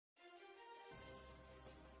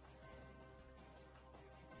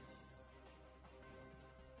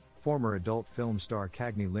Former adult film star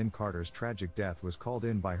Kagney Linn Karter's tragic death was called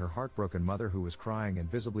in by her heartbroken mother, who was crying and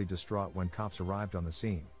visibly distraught when cops arrived on the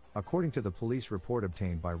scene, according to the police report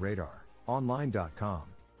obtained by RadarOnline.com.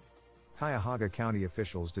 Cuyahoga County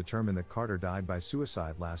officials determined that Karter died by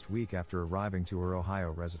suicide last week after arriving to her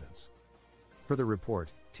Ohio residence. Per the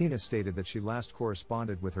report, Tina stated that she last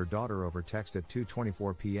corresponded with her daughter over text at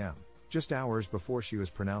 2:24 p.m., just hours before she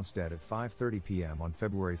was pronounced dead at 5:30 p.m. on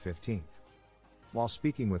February 15. While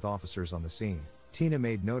speaking with officers on the scene, Tina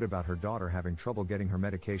made note about her daughter having trouble getting her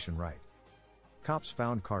medication right. Cops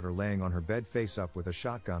found Karter laying on her bed face up with a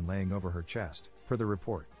shotgun laying over her chest, per the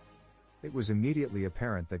report. It was immediately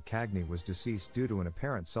apparent that Kagney was deceased due to an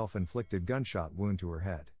apparent self-inflicted gunshot wound to her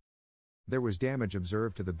head. There was damage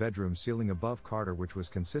observed to the bedroom ceiling above Karter, which was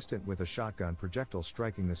consistent with a shotgun projectile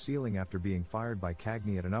striking the ceiling after being fired by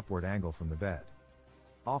Kagney at an upward angle from the bed.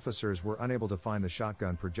 Officers were unable to find the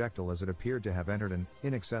shotgun projectile as it appeared to have entered an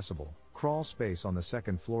inaccessible crawl space on the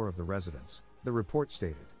second floor of the residence, the report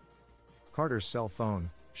stated. Karter's cell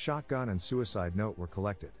phone, shotgun and suicide note were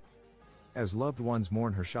collected. As loved ones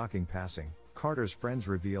mourn her shocking passing, Karter's friends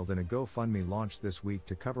revealed in a GoFundMe launched this week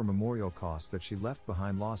to cover memorial costs that she left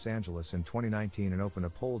behind Los Angeles in 2019 and opened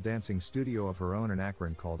a pole dancing studio of her own in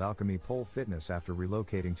Akron called Alchemy Pole Fitness after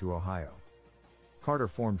relocating to Ohio. Karter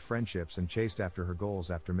formed friendships and chased after her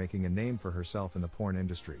goals after making a name for herself in the porn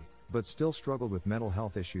industry, but still struggled with mental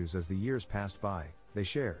health issues as the years passed by, they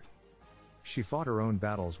shared. She fought her own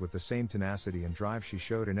battles with the same tenacity and drive she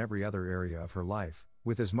showed in every other area of her life,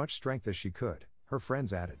 with as much strength as she could, her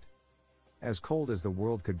friends added. As cold as the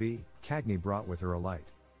world could be, Kagney brought with her a light.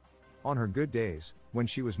 On her good days, when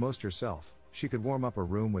she was most herself, she could warm up a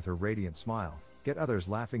room with her radiant smile, get others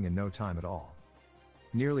laughing in no time at all.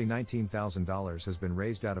 Nearly $19,000 has been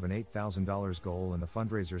raised out of an $8,000 goal, and the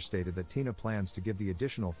fundraiser stated that Tina plans to give the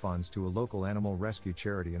additional funds to a local animal rescue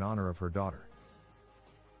charity in honor of her daughter.